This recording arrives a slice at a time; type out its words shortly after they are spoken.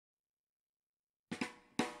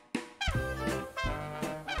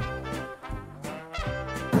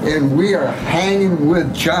and we are hanging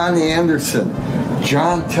with John Anderson.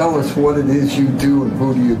 John, tell us what it is you do and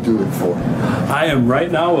who do you do it for? I am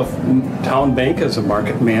right now with Town Bank as a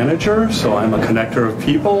market manager, so I'm a connector of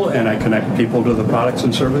people, and I connect people to the products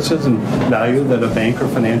and services and value that a bank or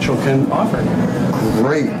financial can offer.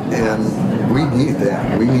 Great, and we need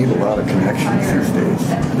that. We need a lot of connections these days.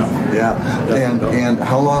 Yeah, and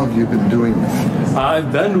how long have you been doing this?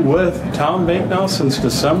 I've been with Town Bank now since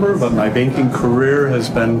December, but my banking career has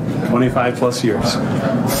been 25 plus years.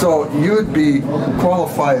 So you would be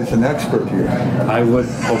qualified as an expert here. I would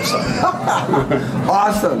hope so.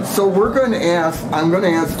 Awesome. So I'm going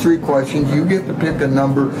to ask 3 questions. You get to pick a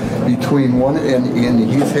number between 1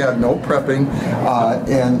 and he's had no prepping,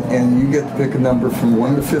 and you get to pick a number from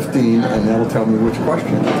 1 to 15, and that'll tell me which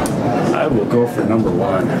question. I will go for number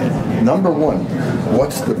 1. Number 1.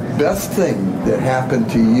 What's the best thing that happened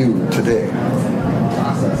to you today?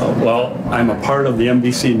 Well, I'm a part of the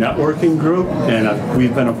MBC networking group, and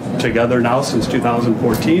we've been together now since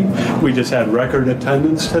 2014. We just had record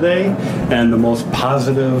attendance today, and the most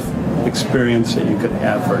positive experience that you could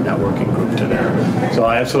have for a networking group today. So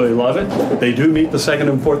I absolutely love it. They do meet the 2nd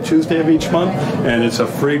and 4th Tuesday of each month, and it's a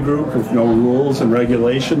free group with no rules and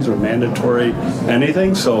regulations or mandatory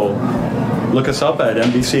anything. So look us up at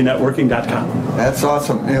mbcnetworking.com. That's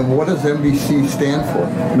awesome. And what does MBC stand for?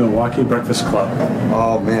 Milwaukee Breakfast Club.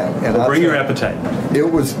 Oh man! And well, bring your appetite. It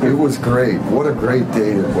was great. What a great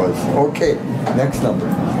day it was. Okay, next number.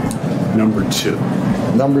 Number 2.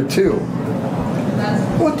 Number 2.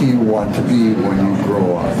 What do you want to be when you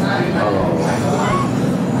grow up?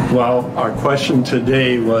 Well, our question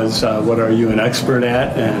today was, what are you an expert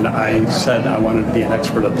at? And I said I wanted to be an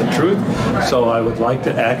expert of the truth. So I would like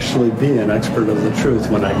to actually be an expert of the truth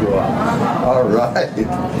when I grow up. All right.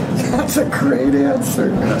 That's a great answer.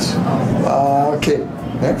 Yes. Okay,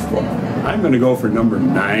 next one. I'm going to go for number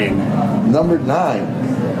 9. Number 9.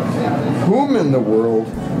 Whom in the world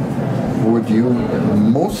would you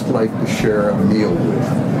most like to share a meal with?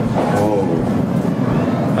 Oh.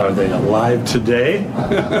 Are they alive today?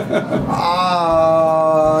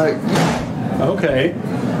 Okay.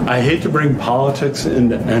 I hate to bring politics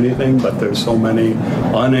into anything, but there's so many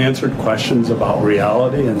unanswered questions about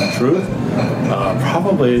reality and the truth.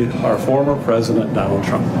 Probably our former president, Donald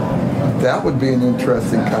Trump. That would be an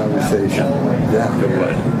interesting conversation. Yeah, it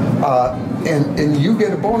would. And you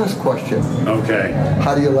get a bonus question. Okay.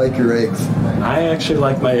 How do you like your eggs? I actually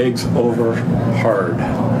like my eggs over hard.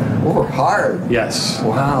 Over hard? Yes.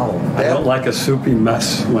 Wow. I don't like a soupy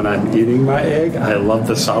mess when I'm eating my egg. I love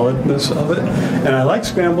the solidness of it. And I like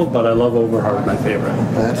scrambled, but I love over hard, my favorite.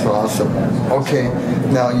 That's awesome. Okay,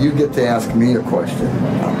 now you get to ask me a question.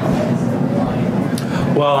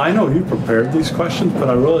 Well, I know you prepared these questions, but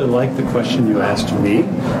I really like the question you asked me,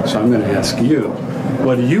 so I'm going to ask you.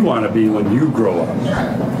 What do you want to be when you grow up?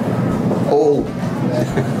 Old.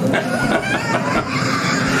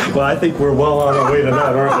 Well, I think we're well on our way to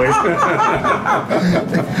that, aren't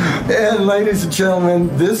we? And ladies and gentlemen,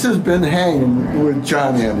 this has been Hangin' with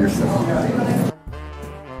John Anderson.